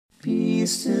Be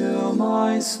still,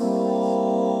 my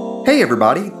soul. Hey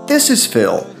everybody, this is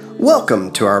Phil.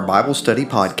 Welcome to our Bible Study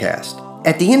Podcast.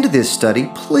 At the end of this study,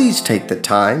 please take the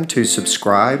time to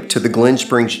subscribe to the Glen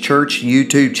Springs Church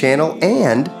YouTube channel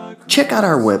and check out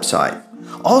our website.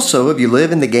 Also, if you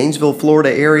live in the Gainesville,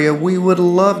 Florida area, we would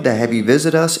love to have you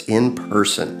visit us in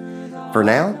person. For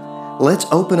now, let's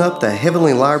open up the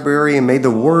Heavenly Library and may the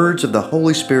words of the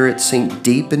Holy Spirit sink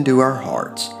deep into our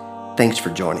hearts. Thanks for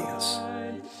joining us.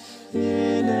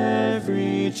 In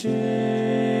every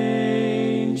change,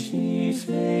 He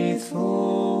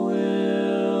faithful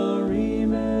will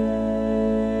remain.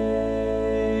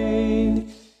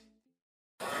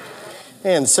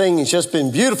 And singing's just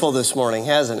been beautiful this morning,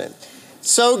 hasn't it?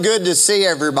 So good to see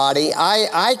everybody.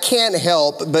 I can't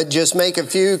help but just make a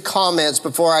few comments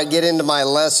before I get into my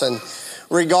lesson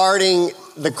regarding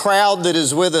the crowd that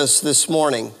is with us this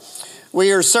morning.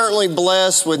 We are certainly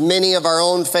blessed with many of our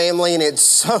own family, and it's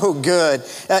so good.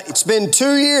 It's been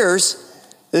 2 years.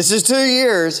 This is 2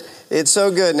 years. It's so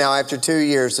good now after 2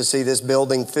 years to see this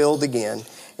building filled again.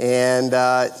 And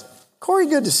Corey,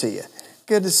 good to see you.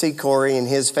 Good to see Corey and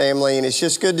his family, and it's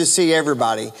just good to see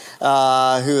everybody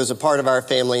who is a part of our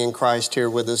family in Christ here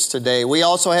with us today. We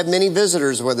also have many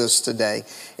visitors with us today,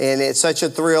 and it's such a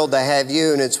thrill to have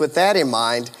you, and it's with that in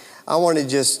mind, I want to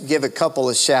just give a couple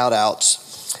of shout-outs.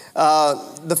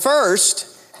 The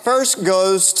first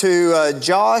goes to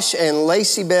Josh and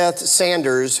Lacey Beth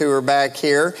Sanders, who are back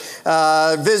here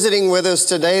visiting with us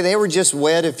today. They were just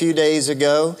wed a few days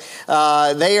ago.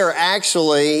 They are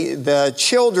actually the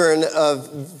children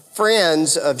of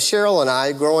friends of Cheryl and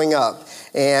I growing up.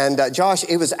 And Josh,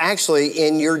 it was actually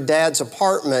in your dad's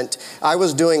apartment. I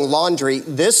was doing laundry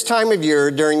this time of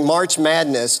year during March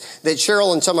Madness that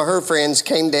Cheryl and some of her friends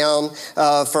came down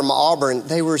from Auburn.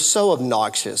 They were so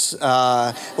obnoxious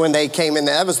when they came in.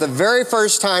 That was the very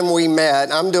first time we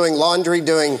met. I'm doing laundry,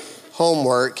 doing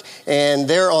homework, and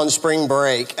they're on spring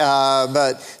break.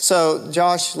 So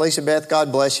Josh, Lisa Beth,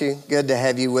 God bless you. Good to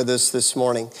have you with us this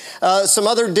morning. Some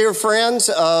other dear friends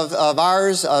of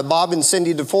ours, Bob and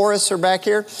Cindy DeForest are back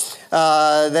here.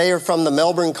 They are from the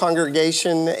Melbourne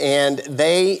congregation, and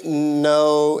they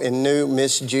know and knew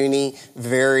Miss Junie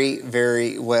very,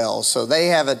 very well. So they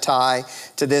have a tie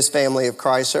to this family of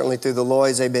Christ, certainly through the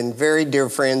Lloyds. They've been very dear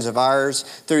friends of ours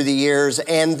through the years,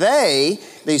 and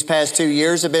these past 2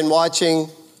 years, have been watching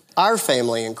our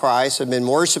family in Christ, have been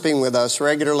worshiping with us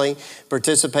regularly,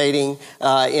 participating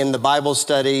in the Bible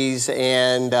studies,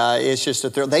 and it's just a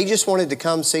thrill. They just wanted to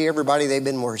come see everybody they've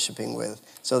been worshiping with.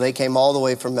 So they came all the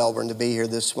way from Melbourne to be here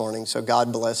this morning, so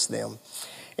God bless them.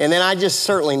 And then I just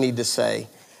certainly need to say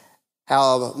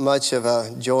how much of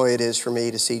a joy it is for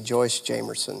me to see Joyce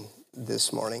Jamerson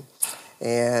this morning.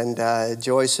 And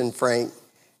Joyce and Frank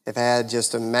have had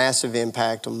just a massive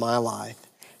impact on my life.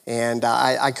 And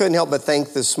I couldn't help but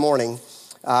think this morning,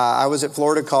 I was at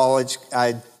Florida College. I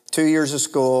had 2 years of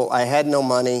school. I had no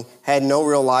money, had no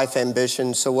real life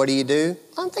ambition. So what do?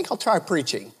 I think I'll try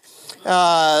preaching.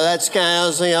 That's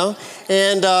kind of,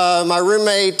 and my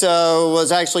roommate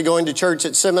was actually going to church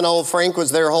at Seminole. Frank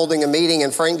was there holding a meeting,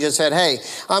 and Frank just said, hey,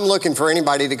 I'm looking for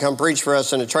anybody to come preach for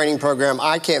us in a training program.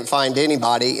 I can't find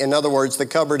anybody. In other words, the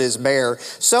cupboard is bare.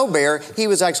 So bare, he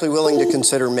was actually willing to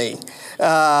consider me.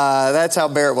 That's how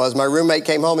bare it was. My roommate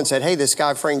came home and said, hey, this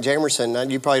guy, Frank Jamerson,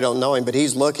 you probably don't know him, but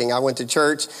he's looking. I went to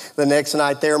church the next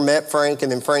night there, met Frank,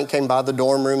 and then Frank came by the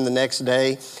dorm room the next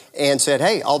day and said,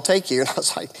 hey, I'll take you. And I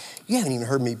was like, you haven't even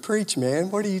heard me preach,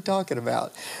 man. What are you talking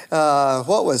about?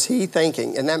 What was he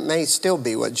thinking? And that may still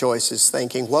be what Joyce is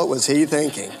thinking. What was he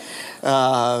thinking?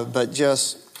 But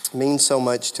just means so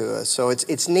much to us. So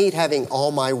it's neat having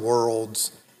all my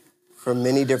worlds from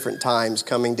many different times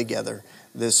coming together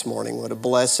this morning. What a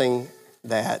blessing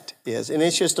that is. And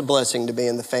it's just a blessing to be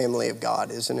in the family of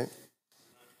God, isn't it?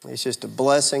 It's just a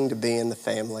blessing to be in the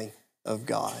family of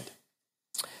God.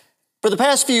 For the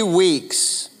past few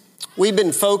weeks, we've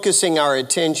been focusing our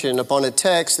attention upon a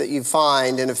text that you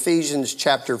find in Ephesians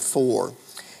chapter 4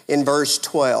 in verse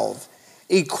 12,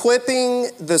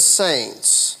 equipping the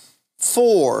saints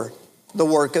for the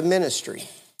work of ministry.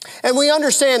 And we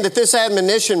understand that this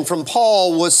admonition from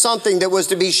Paul was something that was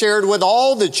to be shared with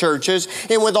all the churches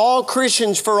and with all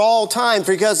Christians for all time,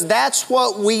 because that's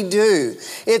what we do.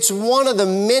 It's one of the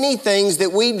many things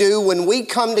that we do when we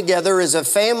come together as a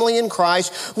family in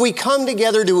Christ. We come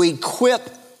together to equip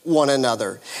one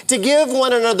another, to give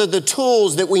one another the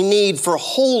tools that we need for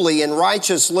holy and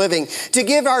righteous living, to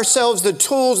give ourselves the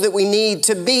tools that we need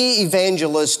to be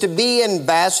evangelists, to be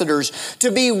ambassadors,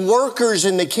 to be workers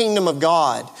in the kingdom of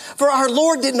God. For our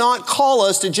Lord did not call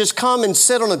us to just come and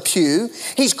sit on a pew.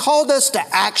 He's called us to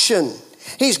action.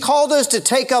 He's called us to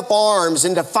take up arms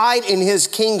and to fight in His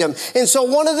kingdom. And so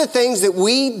one of the things that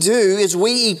we do is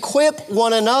we equip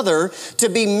one another to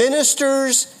be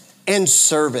ministers and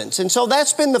servants. And so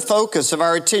that's been the focus of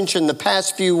our attention the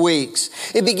past few weeks.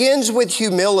 It begins with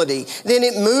humility, then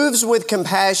it moves with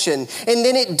compassion, and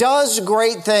then it does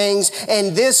great things.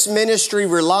 And this ministry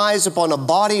relies upon a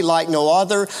body like no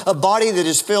other, a body that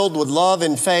is filled with love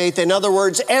and faith. In other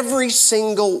words, every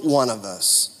single one of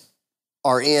us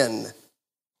are in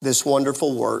this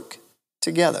wonderful work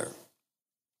together.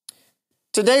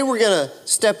 Today we're going to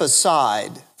step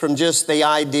aside from just the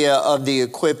idea of the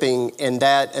equipping and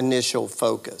that initial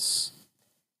focus.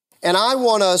 And I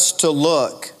want us to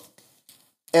look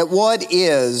at what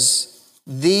is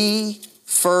the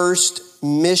first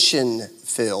mission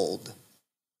field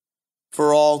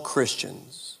for all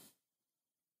Christians.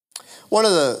 One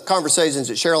of the conversations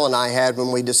that Cheryl and I had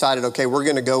when we decided, okay, we're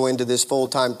going to go into this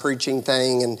full-time preaching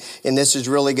thing and this is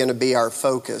really going to be our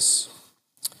focus.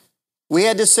 We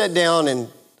had to sit down and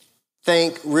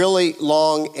think really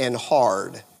long and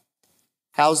hard.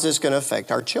 How's this going to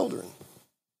affect our children?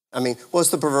 I mean, what's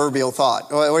the proverbial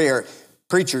thought? What do you hear?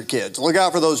 Preacher kids. Look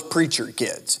out for those preacher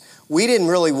kids. We didn't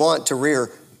really want to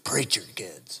rear preacher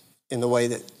kids in the way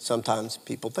that sometimes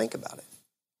people think about it.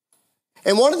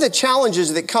 And one of the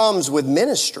challenges that comes with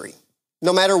ministry,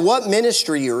 no matter what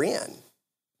ministry you're in,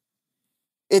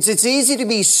 it's easy to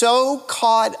be so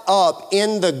caught up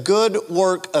in the good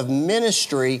work of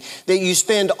ministry that you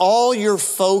spend all your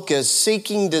focus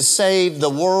seeking to save the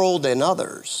world and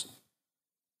others,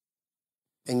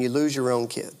 and you lose your own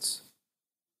kids.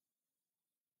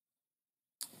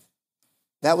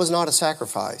 That was not a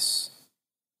sacrifice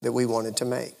that we wanted to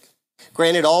make.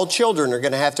 Granted, all children are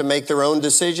going to have to make their own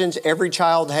decisions. Every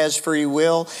child has free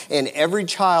will, and every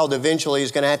child eventually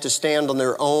is going to have to stand on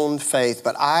their own faith.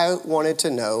 But I wanted to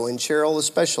know, and Cheryl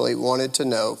especially wanted to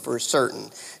know for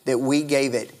certain, that we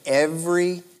gave it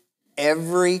every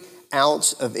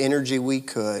ounce of energy we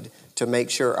could to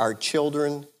make sure our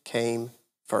children came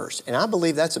first. And I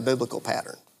believe that's a biblical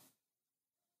pattern.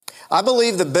 I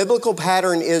believe the biblical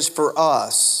pattern is for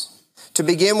us to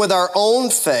begin with our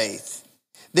own faith,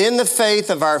 then the faith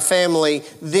of our family,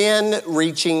 then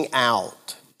reaching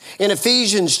out. In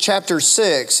Ephesians chapter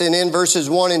 6 and in verses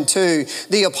 1 and 2,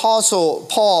 the Apostle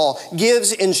Paul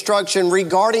gives instruction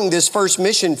regarding this first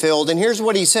mission field. And here's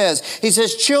what he says. He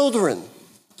says, Children,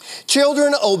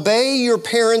 obey your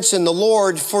parents in the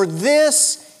Lord, for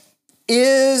this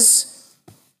is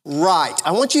right.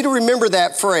 I want you to remember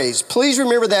that phrase. Please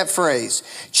remember that phrase.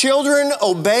 Children,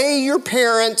 obey your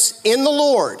parents in the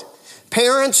Lord.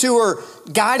 Parents who are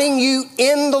guiding you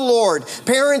in the Lord.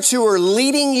 Parents who are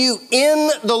leading you in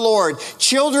the Lord.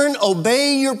 Children,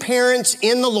 obey your parents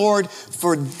in the Lord,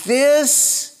 for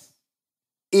this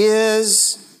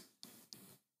is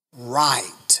right.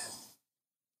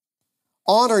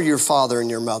 Honor your father and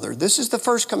your mother. This is the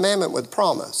first commandment with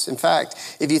promise. In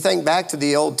fact, if you think back to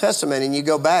the Old Testament and you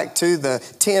go back to the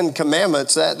 10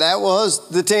 commandments, that was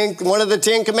one of the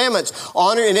 10 commandments.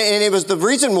 Honor, and it was the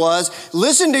reason was,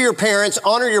 listen to your parents,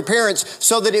 honor your parents,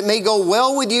 so that it may go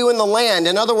well with you in the land.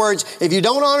 In other words, if you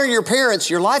don't honor your parents,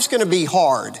 your life's going to be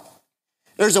hard.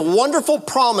 There's a wonderful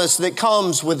promise that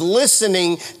comes with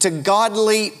listening to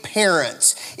godly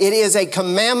parents. It is a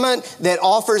commandment that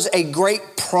offers a great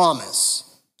promise.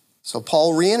 So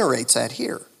Paul reiterates that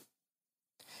here.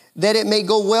 That it may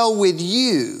go well with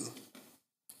you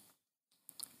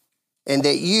and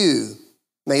that you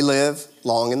may live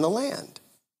long in the land.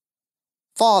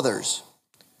 Fathers,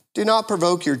 do not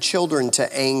provoke your children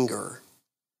to anger,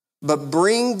 but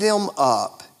bring them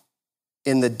up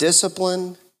in the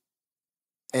discipline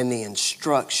and the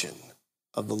instruction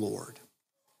of the Lord.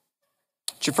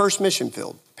 It's your first mission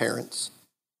field, parents.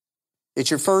 It's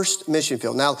your first mission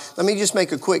field. Now, let me just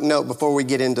make a quick note before we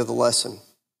get into the lesson.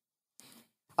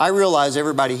 I realize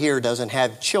everybody here doesn't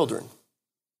have children.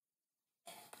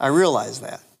 I realize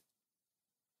that.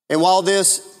 And while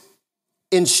this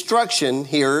instruction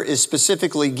here is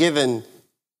specifically given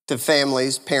to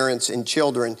families, parents, and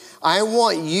children, I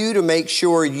want you to make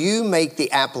sure you make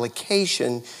the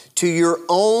application to your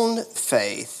own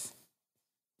faith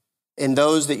in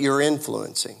those that you're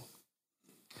influencing.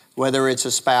 Whether it's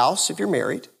a spouse, if you're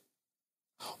married,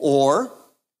 or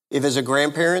if it's a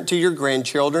grandparent to your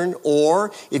grandchildren,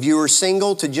 or if you are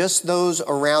single to just those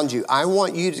around you. I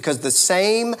want you to, because the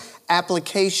same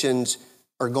applications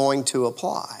are going to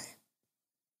apply.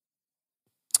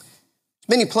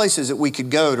 Many places that we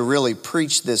could go to really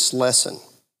preach this lesson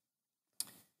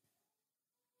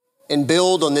and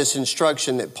build on this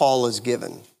instruction that Paul has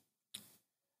given.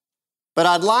 But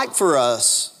I'd like for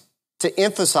us to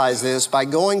emphasize this by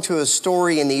going to a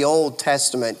story in the Old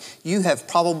Testament you have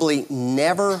probably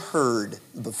never heard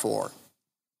before.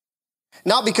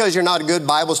 Not because you're not a good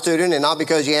Bible student and not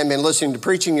because you haven't been listening to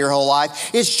preaching your whole life.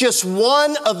 It's just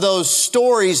one of those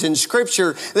stories in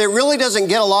Scripture that really doesn't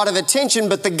get a lot of attention,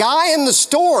 but the guy in the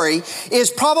story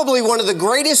is probably one of the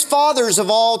greatest fathers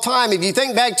of all time. If you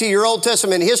think back to your Old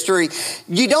Testament history,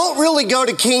 you don't really go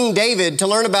to King David to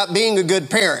learn about being a good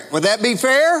parent. Would that be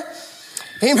fair?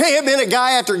 He may have been a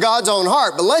guy after God's own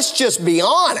heart, but let's just be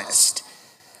honest.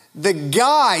 The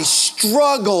guy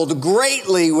struggled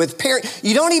greatly with parenting.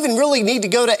 You don't even really need to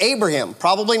go to Abraham.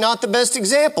 Probably not the best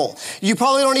example. You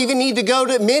probably don't even need to go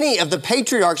to many of the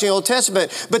patriarchs in the Old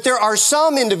Testament. But there are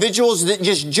some individuals that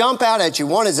just jump out at you.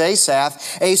 One is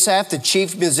Asaph. Asaph, the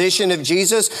chief musician of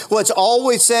Jesus. What's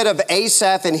always said of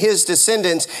Asaph and his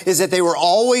descendants is that they were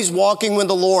always walking with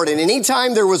the Lord. And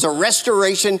anytime there was a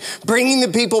restoration, bringing the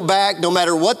people back, no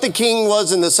matter what the king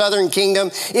was in the southern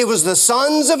kingdom, it was the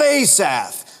sons of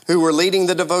Asaph who were leading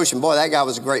the devotion. Boy, that guy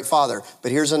was a great father.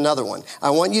 But here's another one. I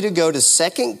want you to go to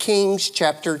 2 Kings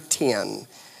chapter 10.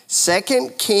 2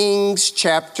 Kings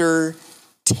chapter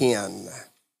 10.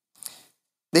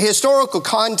 The historical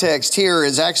context here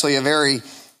is actually a very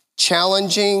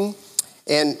challenging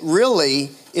and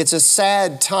really it's a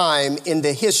sad time in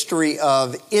the history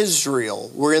of Israel.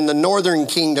 We're in the northern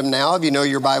kingdom now. If you know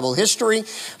your Bible history,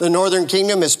 the northern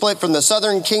kingdom is split from the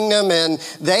southern kingdom, and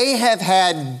they have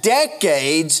had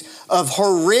decades of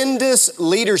horrendous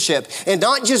leadership. And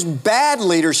not just bad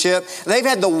leadership, they've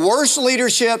had the worst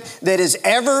leadership that has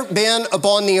ever been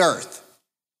upon the earth.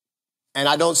 And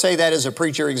I don't say that as a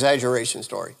preacher exaggeration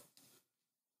story.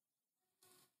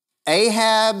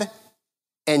 Ahab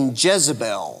and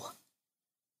Jezebel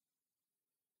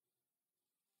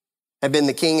have been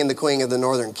the king and the queen of the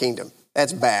northern kingdom.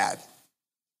 That's bad.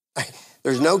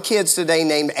 There's no kids today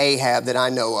named Ahab that I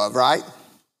know of, right?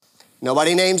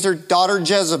 Nobody names their daughter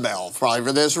Jezebel, probably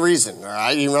for this reason, all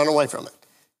right? You run away from it.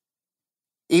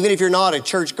 Even if you're not a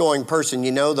church-going person,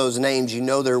 you know those names, you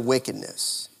know their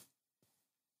wickedness.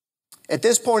 At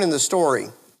this point in the story,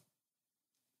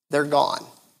 they're gone.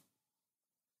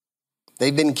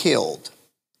 They've been killed.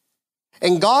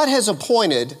 And God has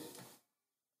appointed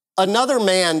another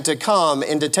man to come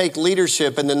and to take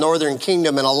leadership in the northern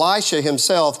kingdom, and Elisha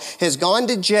himself has gone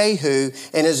to Jehu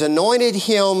and has anointed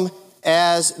him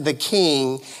as the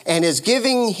king and is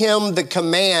giving him the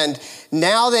command,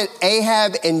 now that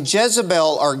Ahab and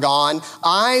Jezebel are gone,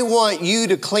 I want you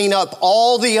to clean up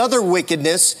all the other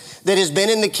wickedness that has been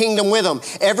in the kingdom with them.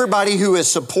 Everybody who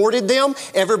has supported them,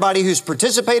 everybody who's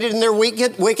participated in their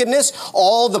wickedness,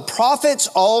 all the prophets,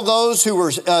 all those who were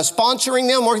sponsoring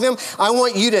them, working them, I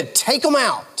want you to take them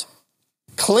out.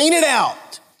 Clean it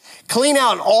out. Clean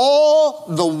out all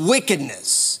the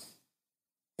wickedness.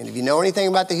 And if you know anything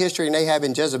about the history of Ahab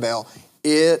and Jezebel,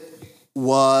 it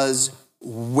was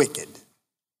wicked.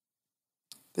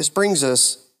 This brings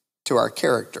us to our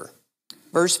character.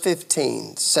 Verse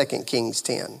 15, 2 Kings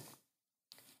 10.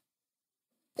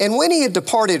 And when he had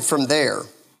departed from there,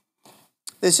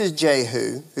 this is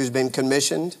Jehu, who's been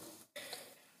commissioned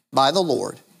by the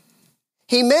Lord.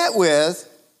 He met with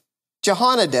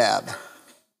Jehonadab,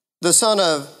 the son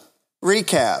of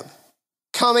Rechab,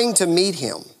 coming to meet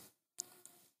him.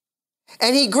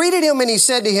 And he greeted him and he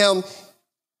said to him,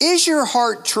 is your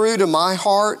heart true to my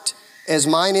heart as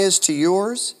mine is to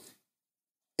yours?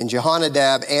 And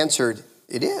Jehonadab answered,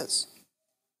 it is.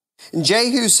 And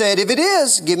Jehu said, if it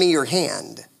is, give me your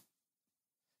hand.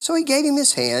 So he gave him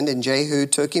his hand, and Jehu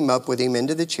took him up with him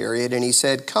into the chariot, and he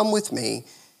said, come with me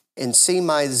and see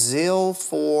my zeal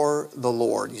for the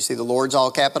Lord. You see the Lord's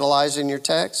all capitalized in your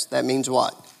text? That means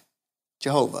what?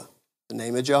 Jehovah, the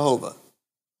name of Jehovah.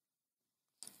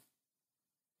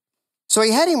 So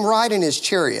he had him ride in his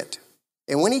chariot,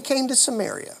 and when he came to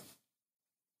Samaria,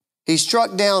 he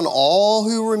struck down all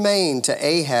who remained to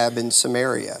Ahab in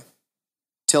Samaria,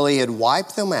 till he had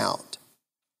wiped them out,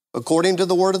 according to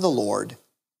the word of the Lord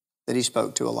that he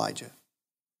spoke to Elijah.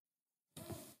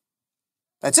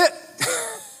 That's it.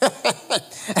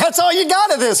 That's all you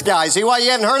got of this guy. See why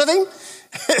you hadn't heard of him?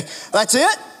 That's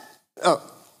it? Oh.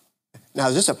 Now,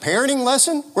 is this a parenting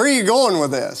lesson? Where are you going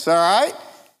with this, all right?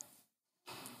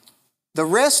 The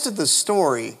rest of the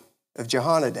story of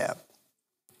Jehonadab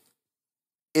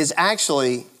is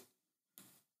actually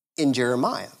in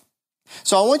Jeremiah.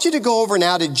 So I want you to go over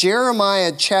now to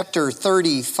Jeremiah chapter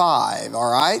 35,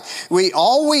 all right?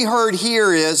 All we heard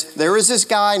here is there was this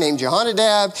guy named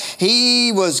Jehonadab.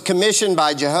 He was commissioned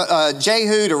by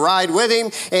Jehu to ride with him,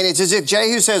 and it's as if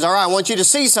Jehu says, all right, I want you to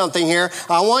see something here.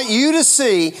 I want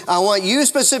you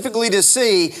specifically to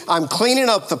see, I'm cleaning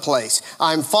up the place.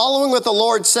 I'm following what the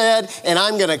Lord said, and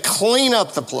I'm going to clean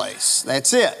up the place.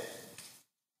 That's it.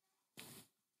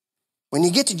 When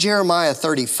you get to Jeremiah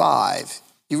 35,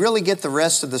 you really get the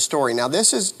rest of the story. Now,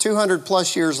 this is 200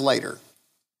 plus years later.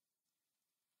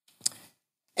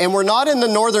 And we're not in the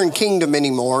northern kingdom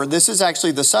anymore. This is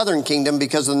actually the southern kingdom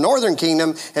because the northern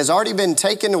kingdom has already been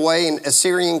taken away in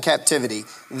Assyrian captivity.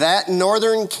 That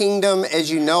northern kingdom, as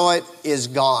you know it, is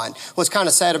gone. What's kind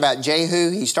of sad about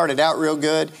Jehu, he started out real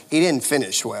good. He didn't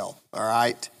finish well, all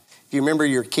right? If you remember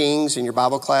your kings in your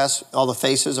Bible class, all the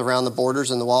faces around the borders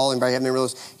and the wall, anybody have any of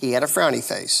those? He had a frowny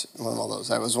face, one of those.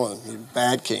 That was one. He was a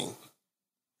bad king,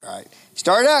 right? He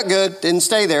started out good, didn't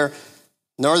stay there.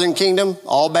 Northern kingdom,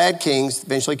 all bad kings,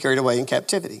 eventually carried away in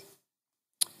captivity.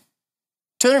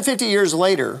 250 years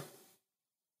later,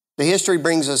 the history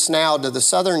brings us now to the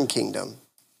southern kingdom,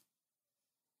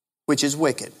 which is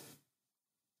wicked.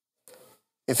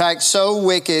 In fact, so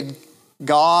wicked,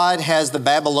 God has the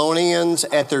Babylonians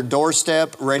at their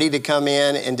doorstep ready to come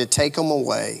in and to take them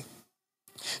away.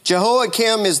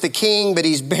 Jehoiakim is the king, but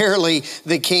he's barely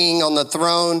the king on the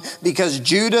throne because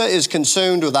Judah is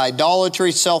consumed with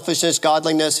idolatry, selfishness,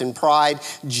 godliness, and pride,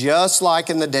 just like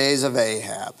in the days of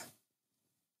Ahab.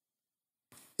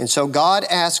 And so God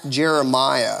asked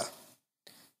Jeremiah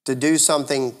to do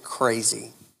something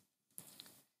crazy.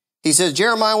 He says,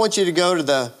 Jeremiah, I want you to go to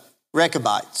the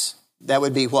Rechabites. That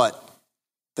would be what?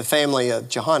 The family of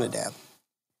Jehonadab.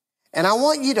 And I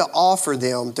want you to offer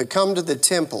them to come to the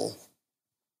temple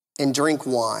and drink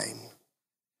wine.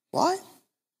 What?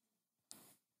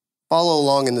 Follow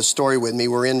along in the story with me.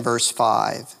 We're in verse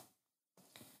 5.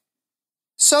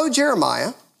 So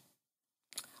Jeremiah,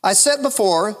 I set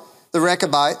before the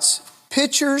Rechabites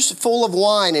pitchers full of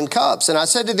wine and cups, and I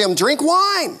said to them, drink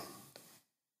wine.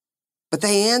 But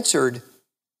they answered,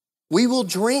 we will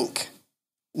drink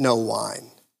no wine.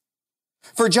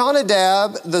 For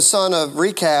Jonadab, the son of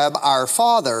Rechab, our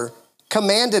father,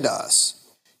 commanded us,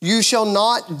 you shall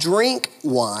not drink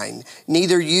wine,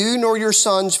 neither you nor your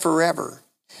sons forever.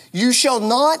 You shall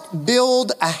not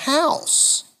build a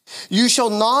house. You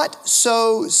shall not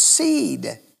sow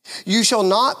seed. You shall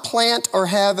not plant or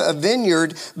have a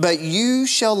vineyard, but you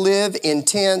shall live in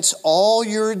tents all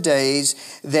your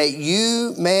days, that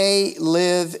you may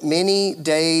live many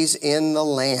days in the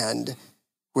land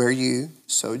where you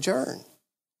sojourn.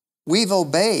 We've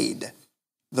obeyed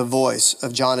the voice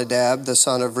of Jonadab, the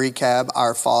son of Rechab,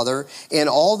 our father, in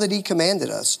all that he commanded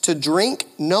us, to drink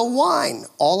no wine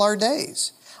all our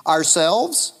days.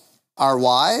 Ourselves, our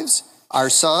wives, our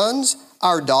sons,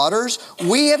 our daughters,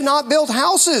 we have not built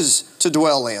houses to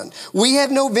dwell in. We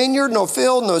have no vineyard, no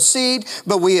field, no seed,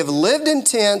 but we have lived in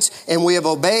tents, and we have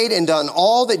obeyed and done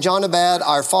all that Jonadab,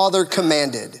 our father,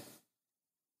 commanded.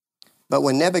 But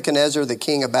when Nebuchadnezzar, the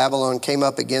king of Babylon, came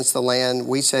up against the land,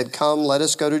 we said, come, let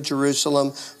us go to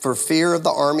Jerusalem for fear of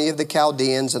the army of the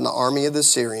Chaldeans and the army of the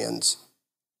Syrians.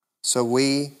 So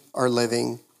we are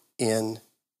living in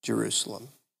Jerusalem.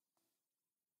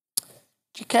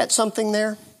 Did you catch something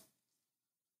there?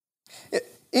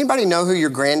 Anybody know who your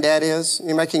granddad is?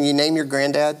 Anybody, can you name your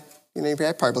granddad?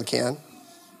 I probably can.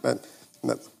 But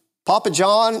Papa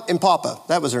John and Papa,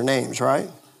 that was their names, right?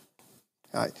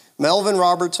 All right. Melvin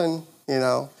Robertson,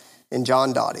 and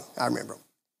John Dottie. I remember them.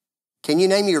 Can you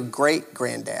name your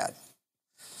great-granddad?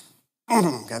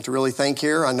 I have to really think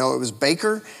here. I know it was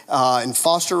Baker and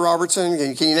Foster Robertson.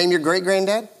 Can you name your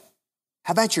great-granddad?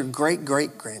 How about your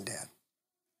great-great-granddad?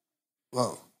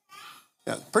 Whoa.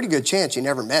 Yeah, pretty good chance you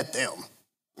never met them,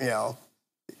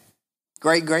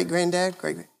 Great-great-granddad?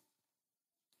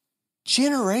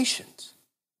 Generations.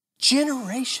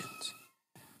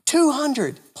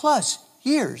 200 plus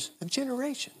years of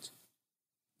generations.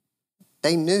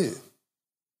 They knew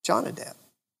Jonadab.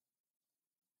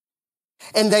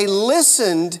 And they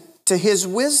listened to his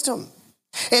wisdom.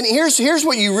 And here's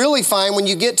what you really find when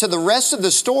you get to the rest of the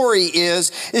story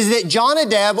is that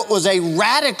Jonadab was a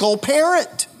radical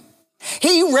parent.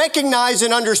 He recognized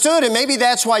and understood, and maybe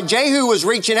that's why Jehu was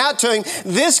reaching out to him.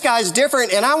 This guy's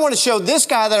different, and I want to show this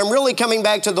guy that I'm really coming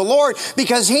back to the Lord,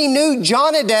 because he knew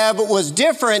Jonadab was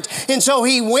different, and so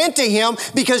he went to him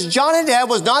because Jonadab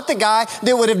was not the guy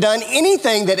that would have done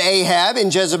anything that Ahab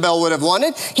and Jezebel would have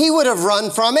wanted. He would have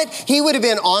run from it. He would have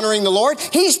been honoring the Lord.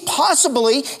 He's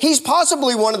possibly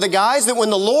one of the guys that when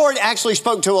the Lord actually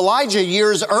spoke to Elijah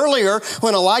years earlier,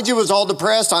 when Elijah was all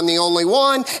depressed, I'm the only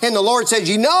one, and the Lord said,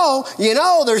 you know,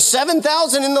 there's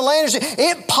 7,000 in the land.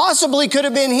 It possibly could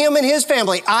have been him and his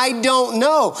family. I don't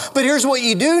know. But here's what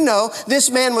you do know. This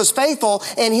man was faithful,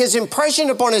 and his impression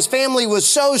upon his family was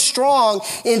so strong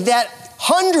in that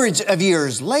hundreds of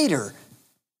years later,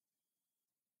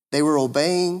 they were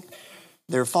obeying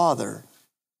their father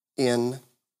in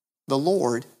the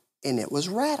Lord, and it was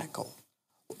radical.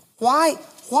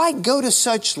 Why go to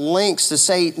such lengths to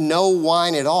say no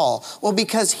wine at all? Well,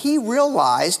 because he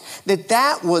realized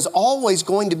that was always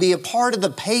going to be a part of the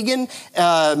pagan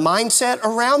mindset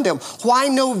around him. Why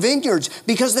no vineyards?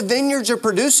 Because the vineyards are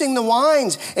producing the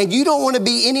wines, and you don't want to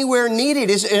be anywhere near it.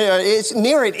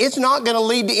 It's not going to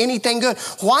lead to anything good.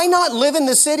 Why not live in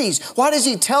the cities? Why does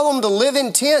he tell them to live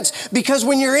in tents? Because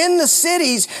when you're in the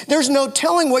cities, there's no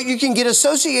telling what you can get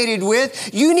associated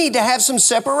with. You need to have some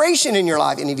separation in your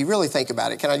life. And if you really think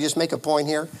about it, can I just make a point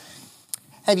here?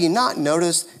 Have you not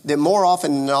noticed that more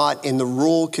often than not in the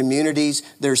rural communities,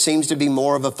 there seems to be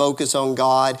more of a focus on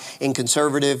God and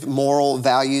conservative moral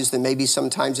values than maybe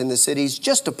sometimes in the cities?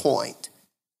 Just a point.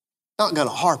 Not going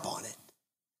to harp on it.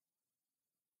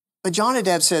 But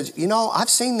Jonadab says, I've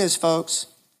seen this, folks,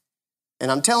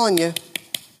 and I'm telling you,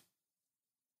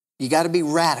 you got to be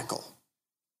radical.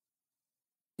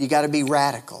 You got to be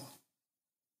radical.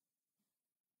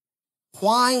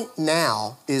 Why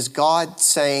now is God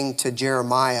saying to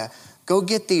Jeremiah, go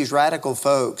get these radical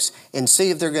folks and see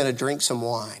if they're going to drink some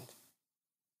wine?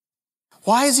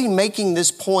 Why is he making this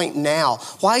point now?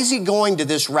 Why is he going to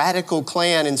this radical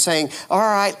clan and saying, all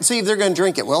right, see if they're going to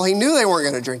drink it? Well, he knew they weren't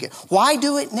going to drink it. Why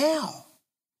do it now?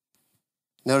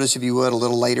 Notice, if you would, a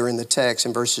little later in the text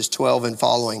in verses 12 and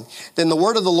following. Then the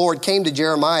word of the Lord came to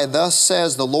Jeremiah. Thus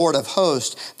says the Lord of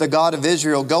hosts, the God of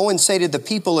Israel, go and say to the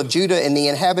people of Judah and the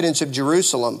inhabitants of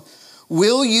Jerusalem,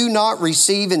 will you not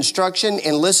receive instruction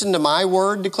and listen to my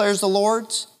word, declares the Lord?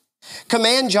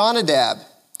 Command Jonadab,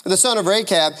 the son of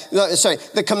Rechab,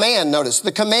 the command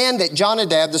that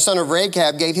Jonadab, the son of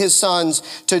Rechab, gave his sons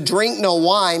to drink no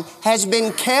wine has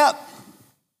been kept.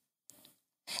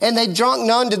 And they drunk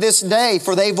none to this day,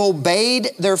 for they've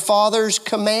obeyed their father's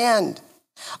command.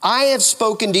 I have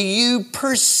spoken to you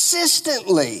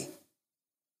persistently,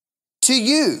 to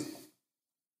you,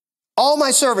 all my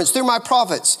servants through my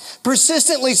prophets,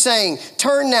 persistently saying,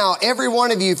 turn now every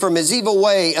one of you from his evil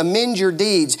way, amend your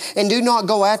deeds, and do not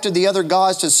go after the other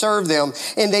gods to serve them,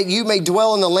 and that you may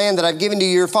dwell in the land that I've given to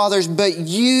your fathers. But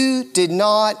you did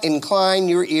not incline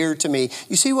your ear to me.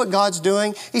 You see what God's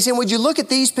doing? He's saying, would you look at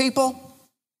these people?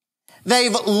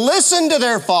 They've listened to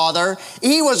their father.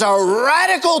 He was a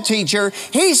radical teacher.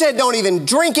 He said, don't even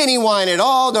drink any wine at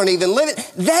all. Don't even live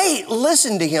it. They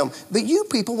listened to him. But you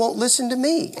people won't listen to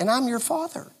me, and I'm your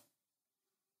father.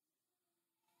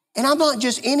 And I'm not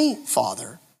just any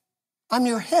father. I'm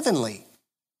your heavenly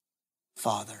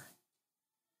Father.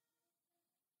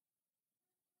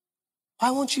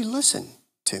 Why won't you listen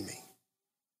to me?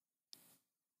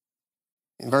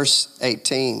 In verse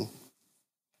 18,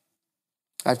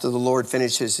 after the Lord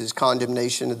finishes his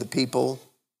condemnation of the people,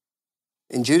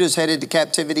 and Judah's headed to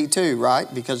captivity too,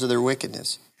 right? Because of their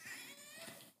wickedness.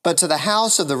 But to the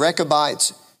house of the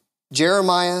Rechabites,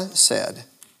 Jeremiah said,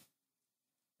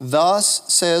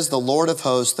 thus says the Lord of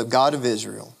hosts, the God of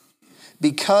Israel,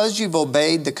 because you've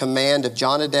obeyed the command of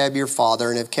Jonadab your father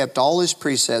and have kept all his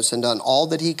precepts and done all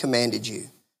that he commanded you,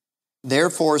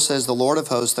 therefore says the Lord of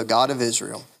hosts, the God of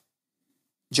Israel,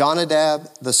 Jonadab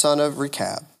the son of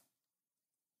Rechab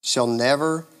shall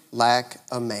never lack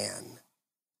a man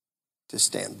to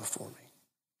stand before me.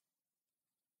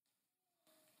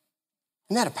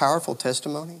 Isn't that a powerful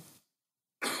testimony?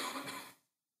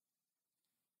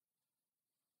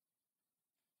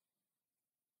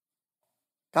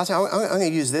 God said, I'm going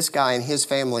to use this guy and his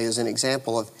family as an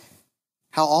example of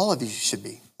how all of you should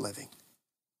be living.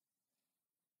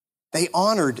 They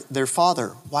honored their father.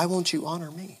 Why won't you honor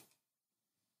me?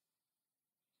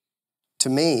 To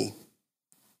me,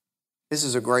 this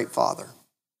is a great father.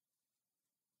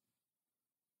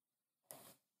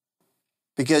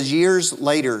 Because years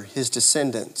later, his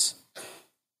descendants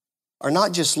are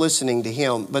not just listening to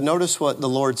him, but notice what the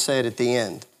Lord said at the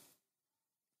end.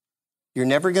 You're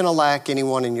never going to lack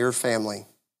anyone in your family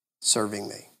serving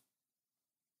me.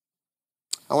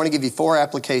 I want to give you 4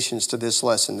 applications to this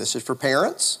lesson. This is for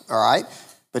parents, all right?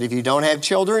 But if you don't have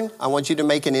children, I want you to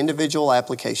make an individual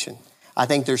application. I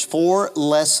think there's 4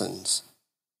 lessons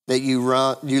that you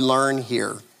learn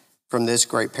here from this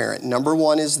great parent. Number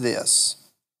 1 is this: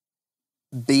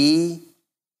 be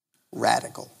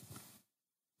radical.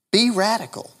 Be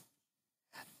radical.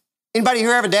 Anybody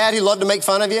here have a dad who loved to make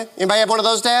fun of you? Anybody have one of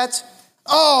those dads?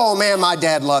 Oh man, my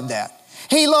dad loved that.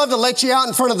 He loved to let you out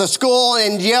in front of the school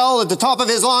and yell at the top of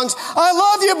his lungs, "I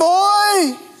love you,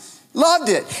 boy." Loved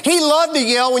it. He loved to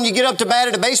yell when you get up to bat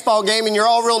at a baseball game and you're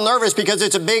all real nervous because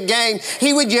it's a big game.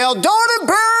 He would yell, "Don't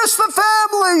embarrass the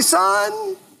family,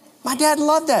 son." My dad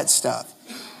loved that stuff.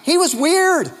 He was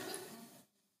weird.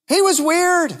 He was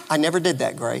weird. I never did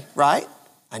that, Gray, right?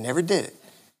 I never did it.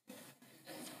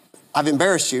 I've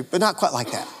embarrassed you, but not quite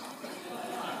like that.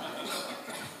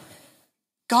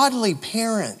 Godly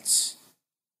parents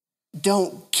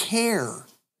don't care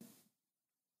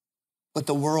what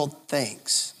the world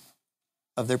thinks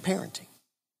of their parenting.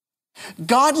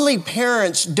 Godly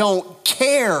parents don't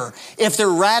care if they're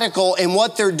radical and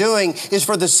what they're doing is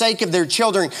for the sake of their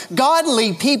children.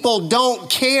 Godly people don't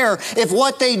care if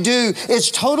what they do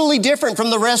is totally different from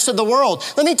the rest of the world.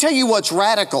 Let me tell you what's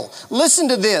radical. Listen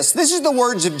to this. This is the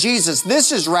words of Jesus.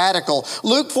 This is radical.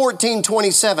 Luke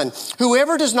 14:27.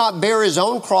 Whoever does not bear his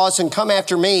own cross and come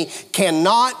after me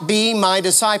cannot be my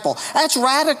disciple. That's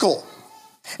radical.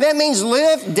 That means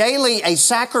live daily a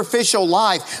sacrificial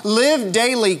life. Live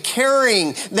daily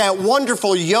carrying that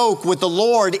wonderful yoke with the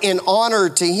Lord in honor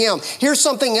to Him. Here's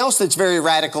something else that's very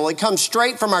radical. It comes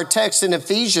straight from our text in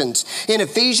Ephesians. In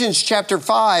Ephesians chapter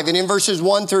 5 and in verses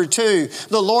 1 through 2,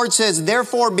 the Lord says,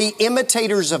 "Therefore be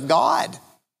imitators of God."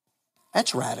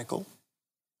 That's radical.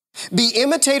 Be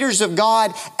imitators of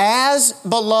God as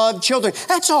beloved children.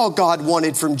 That's all God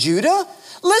wanted from Judah.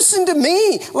 Listen to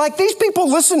me like these people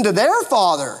listen to their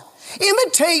father.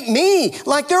 Imitate me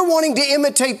like they're wanting to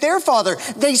imitate their father.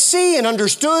 They see and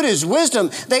understood His wisdom.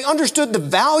 They understood the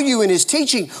value in His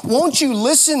teaching. Won't you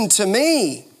listen to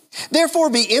me? Therefore,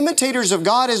 be imitators of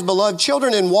God as beloved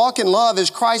children and walk in love as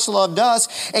Christ loved us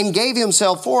and gave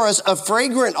Himself for us, a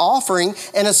fragrant offering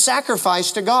and a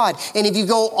sacrifice to God. And if you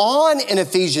go on in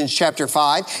Ephesians chapter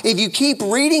 5, if you keep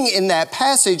reading in that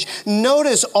passage,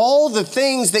 notice all the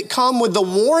things that come with the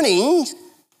warning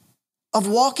of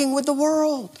walking with the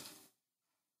world.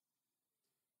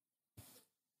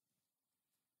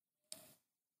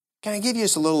 Can I give you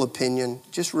just a little opinion?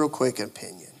 Just real quick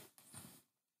opinion.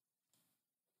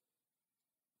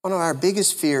 One of our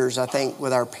biggest fears, I think,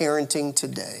 with our parenting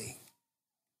today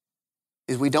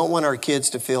is we don't want our kids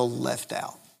to feel left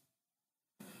out.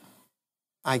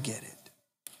 I get it.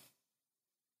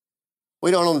 We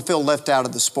don't want them to feel left out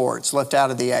of the sports, left out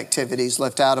of the activities,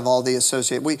 left out of all the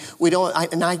associated. We don't,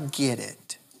 and I get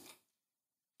it.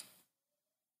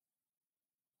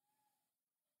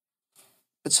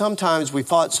 But sometimes we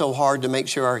fought so hard to make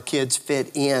sure our kids fit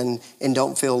in and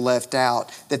don't feel left out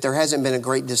that there hasn't been a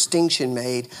great distinction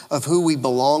made of who we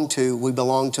belong to. We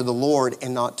belong to the Lord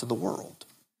and not to the world.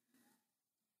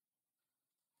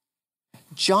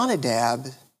 Jonadab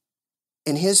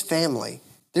and his family,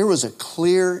 there was a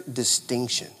clear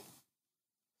distinction.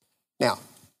 Now,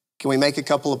 can we make a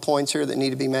couple of points here that need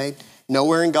to be made?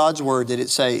 Nowhere in God's word did it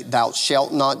say, "Thou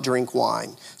shalt not drink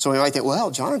wine." So we might think, well,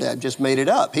 Jonadab just made it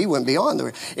up. He went beyond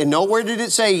the... And nowhere did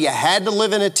it say you had to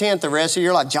live in a tent the rest of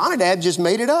your life. Jonadab just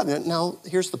made it up. No,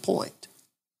 here's the point.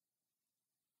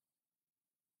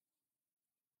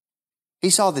 He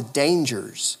saw the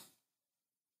dangers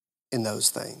in those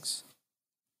things.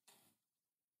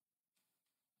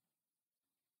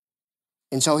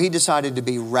 And so he decided to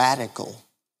be radical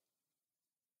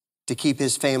to keep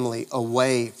his family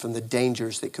away from the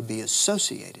dangers that could be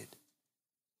associated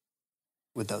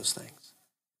with those things.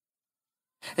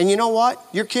 And you know what?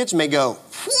 Your kids may go,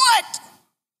 "What?"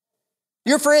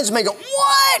 Your friends may go,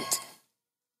 "What?"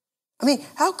 I mean,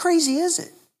 how crazy is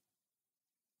it?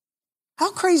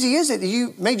 How crazy is it that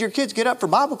you made your kids get up for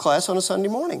Bible class on a Sunday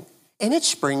morning and it's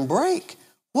spring break?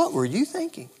 What were you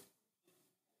thinking?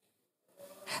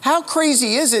 How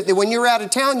crazy is it that when you're out of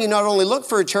town, you not only look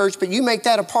for a church, but you make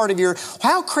that a part of your...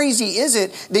 How crazy is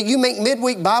it that you make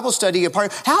midweek Bible study a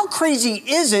part of... How crazy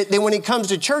is it that when it comes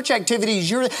to church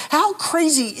activities, how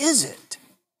crazy is it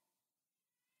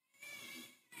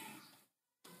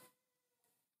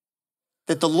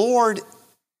that the Lord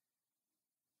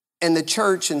and the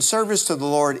church and service to the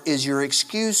Lord is your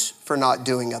excuse for not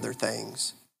doing other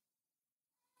things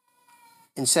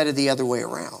instead of the other way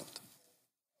around?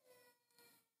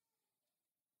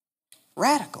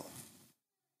 Radical.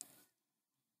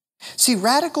 See,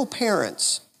 radical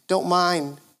parents don't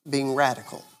mind being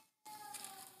radical.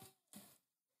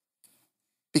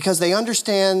 Because they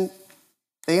understand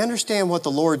what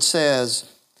the Lord says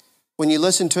when you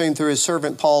listen to him through his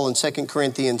servant Paul in 2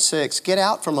 Corinthians 6. Get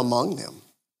out from among them.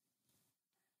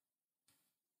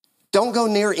 Don't go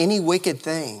near any wicked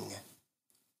thing.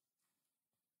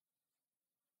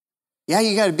 Yeah,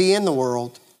 you got to be in the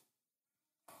world,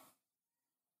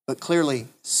 but clearly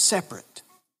separate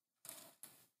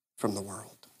from the world.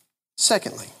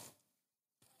 Second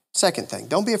thing,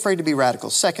 don't be afraid to be radical.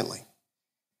 Secondly,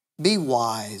 be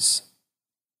wise.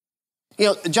 You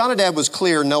know, Jonadab was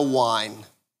clear, no wine.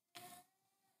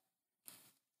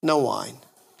 No wine.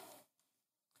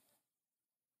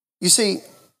 You see,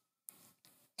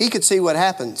 he could see what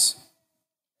happens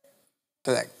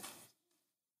to that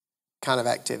kind of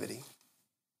activity.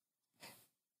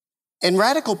 And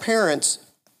radical parents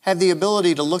have the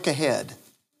ability to look ahead.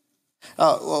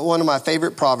 One of my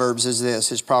favorite proverbs is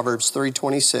this, is Proverbs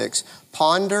 3:26.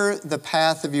 Ponder the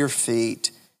path of your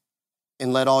feet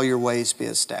and let all your ways be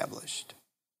established.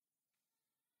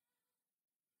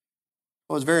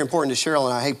 Well, it's very important to Cheryl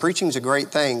and I. Hey, preaching's a great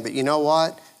thing, but you know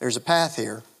what? There's a path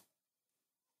here.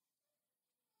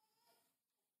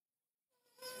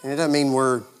 And it doesn't mean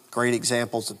we're great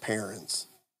examples of parents.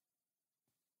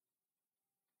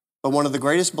 But one of the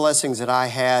greatest blessings that I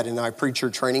had in our preacher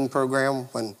training program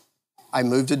when I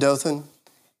moved to Dothan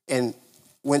and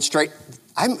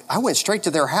I went straight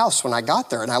to their house when I got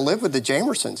there, and I lived with the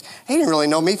Jamersons. They didn't really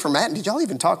know me from Matt. Did y'all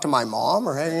even talk to my mom?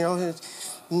 Or,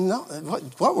 no,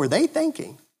 what were they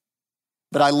thinking?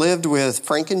 But I lived with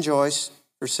Frank and Joyce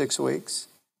for 6 weeks.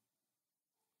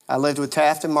 I lived with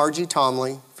Taft and Margie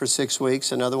Tomley for 6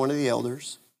 weeks, another one of the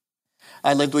elders.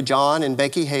 I lived with John and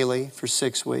Becky Haley for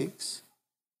 6 weeks.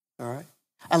 All right.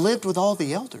 I lived with all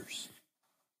the elders.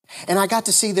 And I got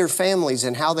to see their families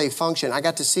and how they function. I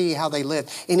got to see how they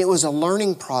lived. And it was a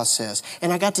learning process.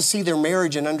 And I got to see their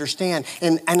marriage and understand.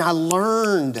 And I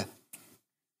learned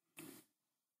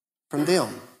from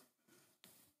them.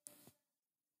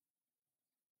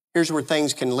 Here's where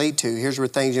things can lead to. Here's where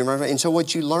things you remember. And so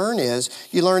what you learn,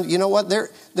 you know what?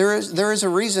 There is a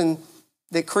reason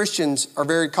that Christians are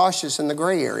very cautious in the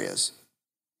gray areas.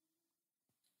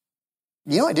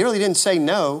 You know, it really didn't say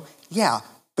no. Yeah,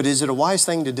 but is it a wise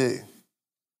thing to do?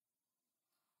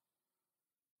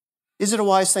 Is it a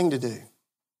wise thing to do?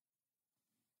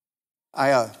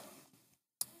 I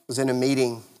was in a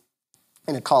meeting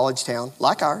in a college town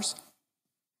like ours,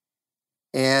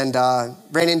 and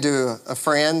ran into a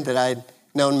friend that I'd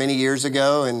known many years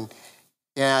ago, and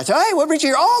I said, hey, what brings you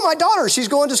here? Oh, my daughter, she's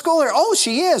going to school here. Oh,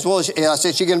 she is. Well, I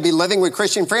said, she's going to be living with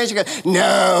Christian friends? She goes,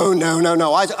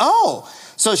 no. I said, oh.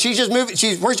 So she just moved,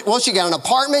 she got an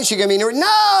apartment, she's gonna be near,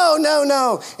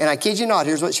 no. And I kid you not,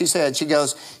 here's what she said. She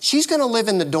goes, she's gonna live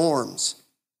in the dorms.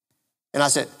 And I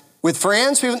said, with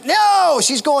friends? People, no,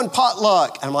 she's going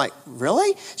potluck. And I'm like,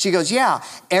 really? She goes, yeah,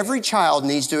 every child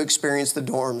needs to experience the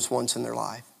dorms once in their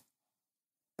life.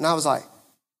 And I was like,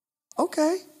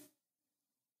 okay.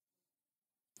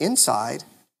 Inside,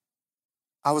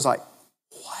 I was like,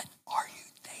 what are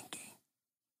you thinking?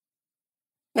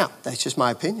 Now, that's just my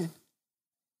opinion.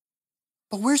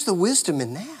 But where's the wisdom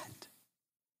in that?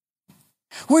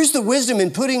 Where's the wisdom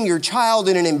in putting your child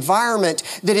in an environment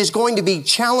that is going to be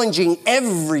challenging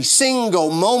every single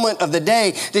moment of the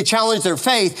day, to challenge their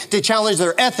faith, to challenge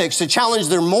their ethics, to challenge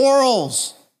their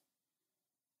morals?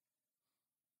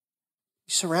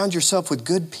 You surround yourself with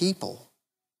good people.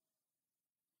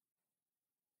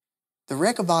 The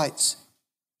Rechabites,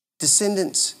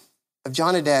 descendants of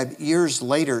Jonadab, years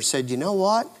later said, you know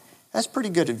what? That's pretty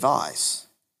good advice.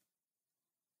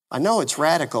 I know it's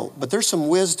radical, but there's some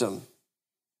wisdom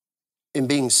in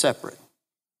being separate.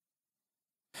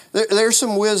 There's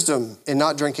some wisdom in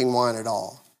not drinking wine at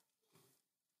all.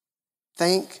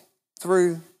 Think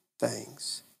through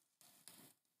things.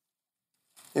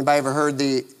 Anybody ever heard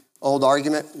the old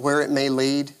argument, where it may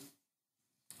lead?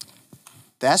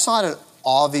 That's not an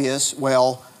obvious,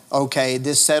 well, okay,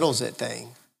 this settles it thing.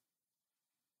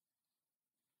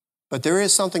 But there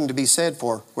is something to be said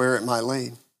for where it might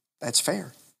lead. That's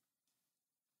fair.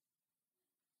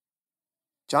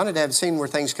 Jonadab had seen where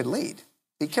things could lead.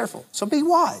 Be careful. So be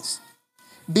wise.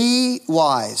 Be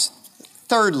wise.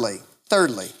 Thirdly,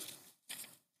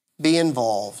 be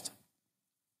involved.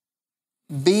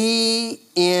 Be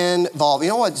involved. You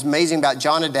know what's amazing about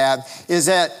Jonadab is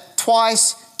that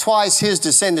twice his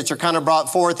descendants are kind of brought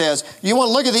forth as, you want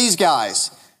to look at these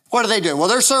guys. What are they doing? Well,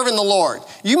 they're serving the Lord.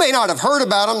 You may not have heard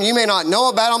about them. You may not know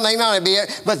about them. They may not be,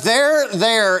 but they're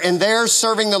there and they're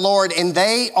serving the Lord and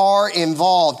they are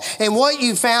involved. And what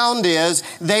you found is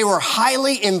they were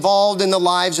highly involved in the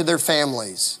lives of their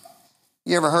families.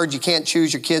 You ever heard you can't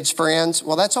choose your kids' friends?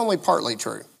 Well, that's only partly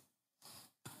true.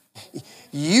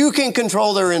 You can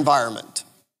control their environment.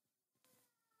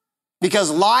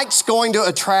 Because like's going to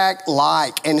attract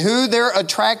like. And who they're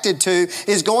attracted to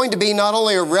is going to be not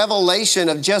only a revelation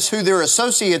of just who their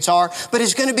associates are, but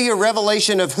it's going to be a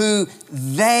revelation of who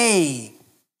they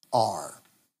are.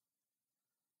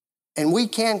 And we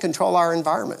can control our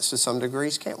environments to some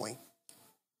degrees, can't we?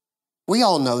 We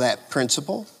all know that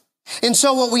principle. And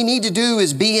so what we need to do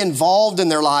is be involved in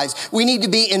their lives. We need to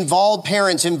be involved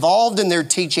parents, involved in their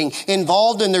teaching,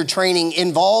 involved in their training,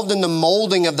 involved in the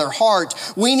molding of their heart.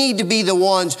 We need to be the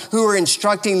ones who are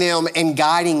instructing them and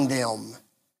guiding them.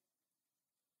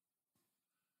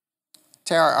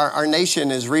 Our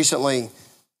nation has recently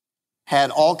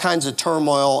had all kinds of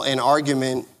turmoil and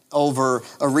argument over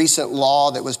a recent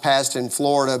law that was passed in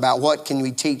Florida about what can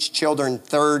we teach children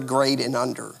 3rd grade and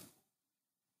under.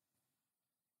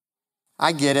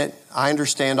 I get it. I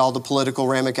understand all the political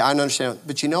ramifications. I understand.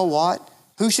 But you know what?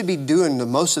 Who should be doing the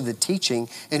most of the teaching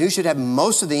and who should have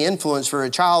most of the influence for a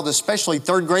child, especially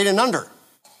 3rd grade and under?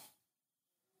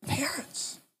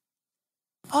 Parents.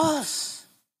 Us.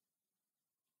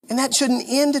 And that shouldn't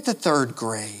end at the 3rd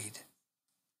grade.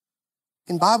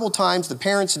 In Bible times, the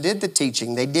parents did the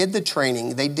teaching. They did the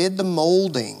training. They did the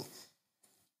molding.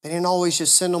 They didn't always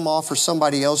just send them off for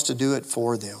somebody else to do it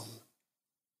for them.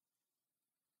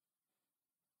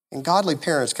 And godly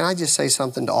parents, can I just say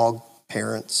something to all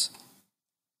parents?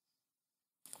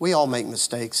 We all make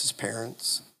mistakes as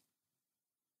parents.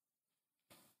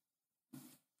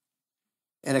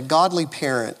 And a godly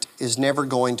parent is never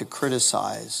going to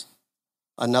criticize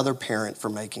another parent for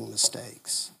making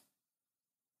mistakes.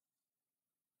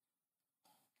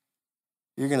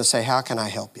 You're going to say, how can I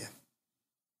help you?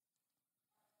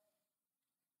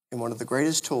 And one of the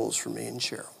greatest tools for me and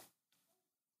Cheryl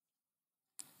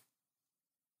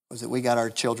was that we got our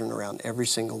children around every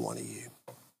single one of you.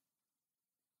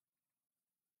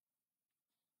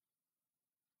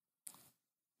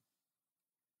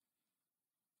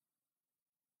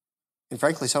 And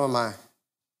frankly, some of my,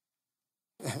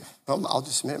 well, I'll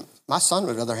just admit, my son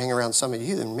would rather hang around some of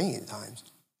you than me at times.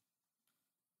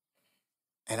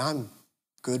 And I'm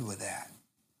good with that.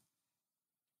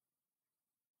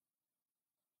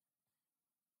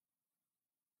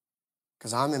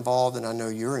 Because I'm involved and I know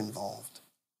you're involved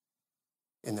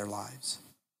in their lives.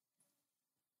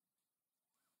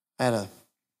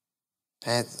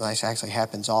 This actually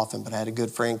happens often, but I had a good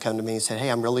friend come to me and said, hey,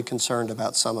 I'm really concerned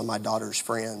about some of my daughter's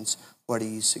friends. What do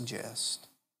you suggest?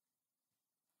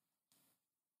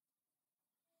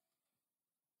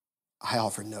 I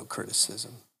offered no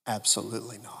criticism.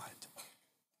 Absolutely not. I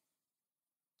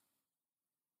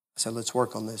said, let's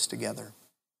work on this together.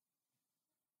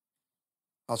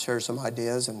 I'll share some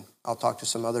ideas and I'll talk to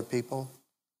some other people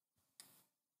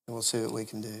and we'll see what we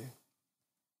can do.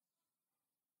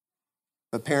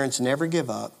 But parents never give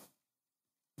up.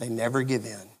 They never give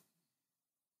in.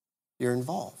 You're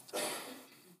involved.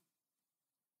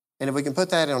 And if we can put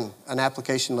that on an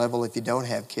application level, if you don't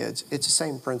have kids, it's the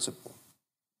same principle.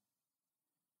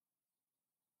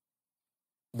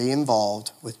 Be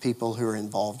involved with people who are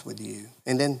involved with you.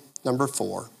 And then number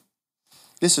 4,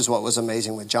 this is what was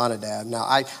amazing with Jonadab. Now,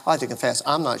 I like to confess,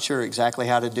 I'm not sure exactly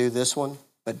how to do this one,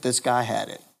 but this guy had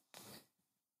it.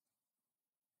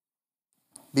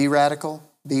 Be radical,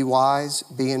 be wise,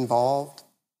 be involved,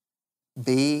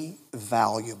 be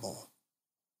valuable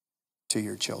to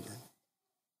your children.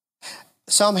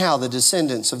 Somehow the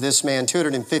descendants of this man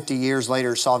 250 years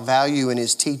later saw value in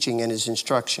his teaching and his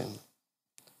instruction.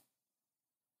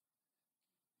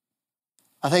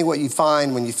 I think what you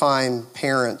find when you find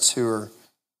parents who are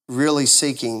really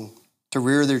seeking to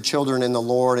rear their children in the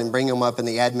Lord and bring them up in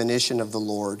the admonition of the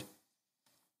Lord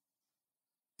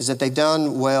is that they've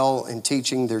done well in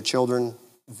teaching their children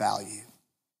value.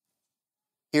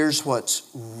 Here's what's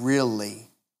really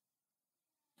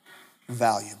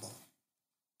valuable.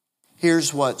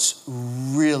 Here's what's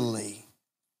really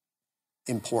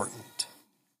important.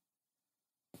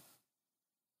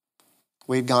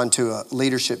 We'd gone to a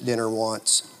leadership dinner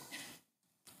once,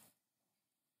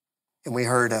 and we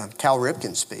heard Cal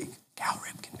Ripken speak. Cal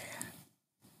Ripken, man.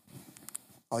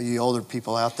 All you older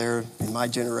people out there in my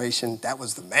generation, that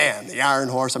was the man, the Iron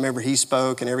Horse. I remember he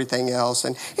spoke and everything else,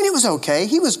 and it was okay.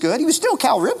 He was good. He was still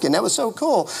Cal Ripken. That was so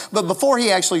cool. But before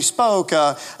he actually spoke,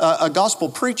 a gospel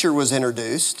preacher was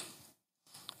introduced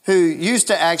who used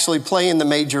to actually play in the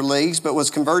major leagues but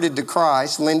was converted to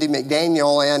Christ, Lindy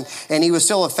McDaniel, and he was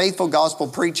still a faithful gospel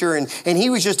preacher, and he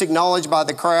was just acknowledged by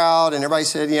the crowd, and everybody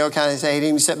said, kind of say,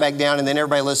 hey, he sat back down, and then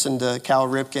everybody listened to Cal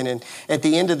Ripken, and at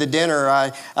the end of the dinner,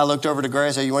 I looked over to Greg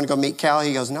and said, you want to go meet Cal?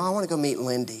 He goes, no, I want to go meet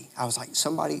Lindy. I was like,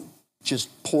 somebody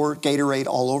just pour Gatorade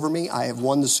all over me. I have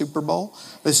won the Super Bowl.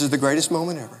 This is the greatest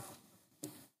moment ever.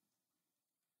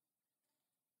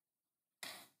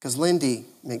 Because Lindy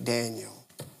McDaniel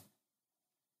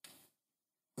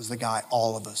was the guy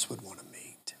all of us would want to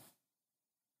meet.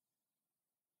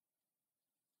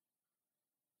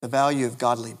 The value of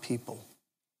godly people.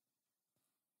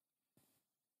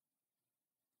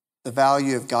 The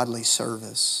value of godly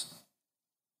service.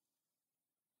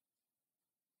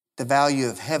 The value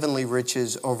of heavenly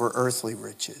riches over earthly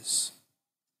riches.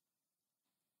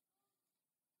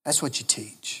 That's what you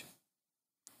teach.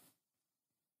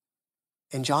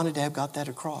 And Jonadab got that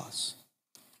across.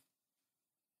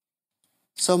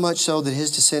 So much so that his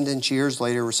descendants years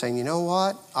later were saying, you know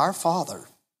what? Our father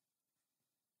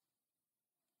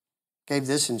gave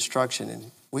this instruction,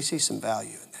 and we see some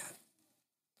value in that.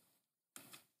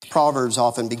 Proverbs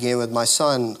often begin with, my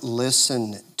son,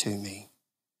 listen to me.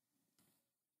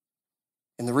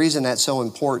 And the reason that's so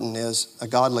important is a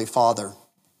godly father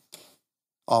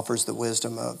offers the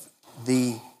wisdom of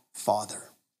the Father.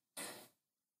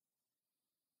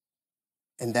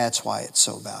 And that's why it's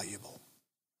so valuable.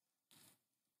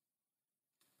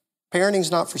 Parenting's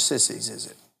not for sissies, is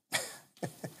it?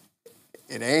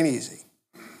 It ain't easy.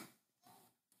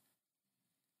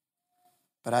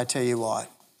 But I tell you what,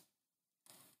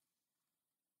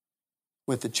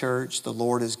 with the church, the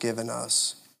Lord has given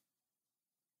us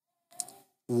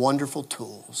wonderful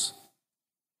tools,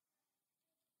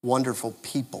 wonderful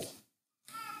people,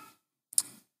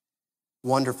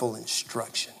 wonderful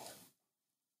instruction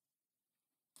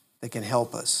that can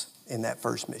help us in that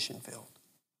first mission field.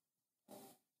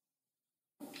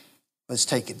 Let's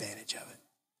take advantage of it.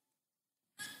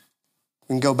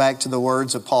 We can go back to the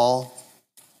words of Paul.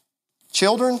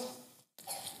 Children,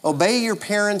 obey your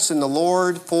parents in the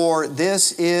Lord, for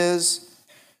this is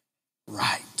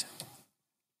right.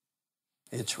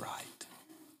 It's right.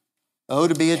 Oh,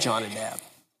 to be a Jonadab.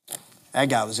 That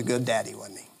guy was a good daddy,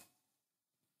 wasn't he?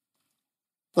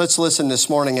 Let's listen this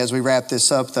morning as we wrap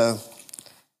this up, though,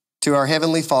 to our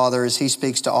Heavenly Father as He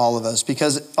speaks to all of us,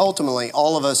 because ultimately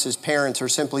all of us as parents are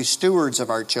simply stewards of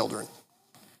our children.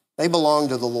 They belong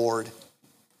to the Lord.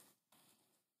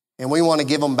 And we want to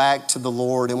give them back to the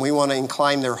Lord, and we want to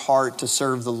incline their heart to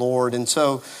serve the Lord. And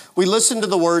so we listen to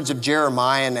the words of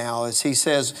Jeremiah now as he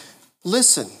says,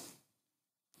 listen,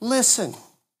 listen.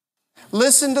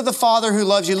 Listen to the Father who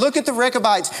loves you. Look at the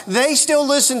Rechabites. They still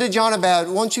listen to Jonadab.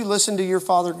 Won't you listen to your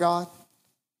Father God?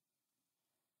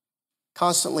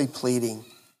 Constantly pleading,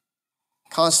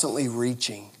 constantly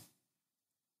reaching,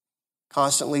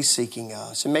 constantly seeking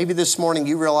us. And maybe this morning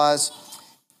you realize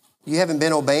you haven't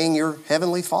been obeying your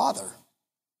Heavenly Father.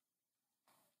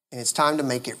 And it's time to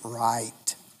make it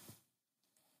right.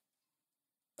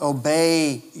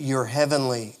 Obey your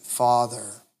Heavenly Father,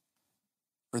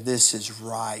 for this is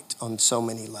right on so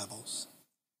many levels.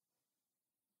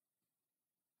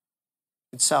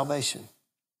 It's salvation.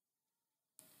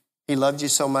 He loved you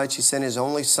so much, He sent His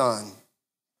only Son.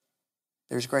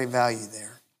 There's great value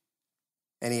there.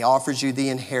 And He offers you the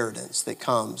inheritance that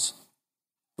comes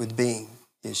with being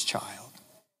His child.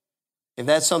 If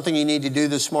that's something you need to do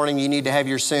this morning, you need to have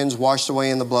your sins washed away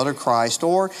in the blood of Christ.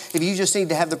 Or if you just need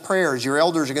to have the prayers, your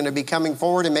elders are going to be coming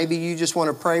forward, and maybe you just want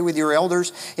to pray with your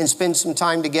elders and spend some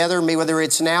time together, whether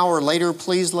it's now or later,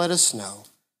 please let us know.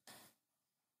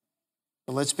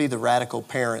 But let's be the radical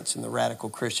parents and the radical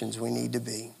Christians we need to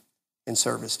be in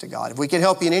service to God. If we can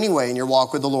help you in any way in your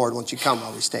walk with the Lord, won't you come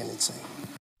while we stand and sing?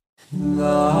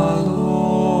 The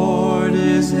Lord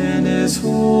is in His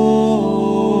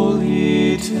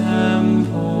holy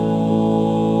temple.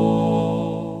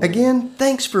 Again,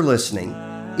 thanks for listening.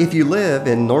 If you live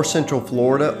in North Central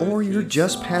Florida or you're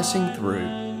just passing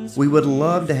through, we would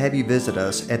love to have you visit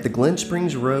us at the Glen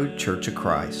Springs Road Church of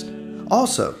Christ.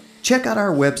 Also, check out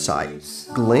our website,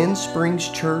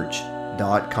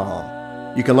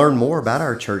 glenspringschurch.com. You can learn more about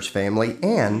our church family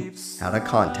and how to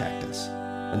contact us.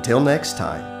 Until next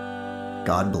time,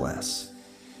 God bless.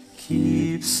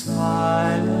 Keep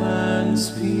silence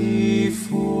before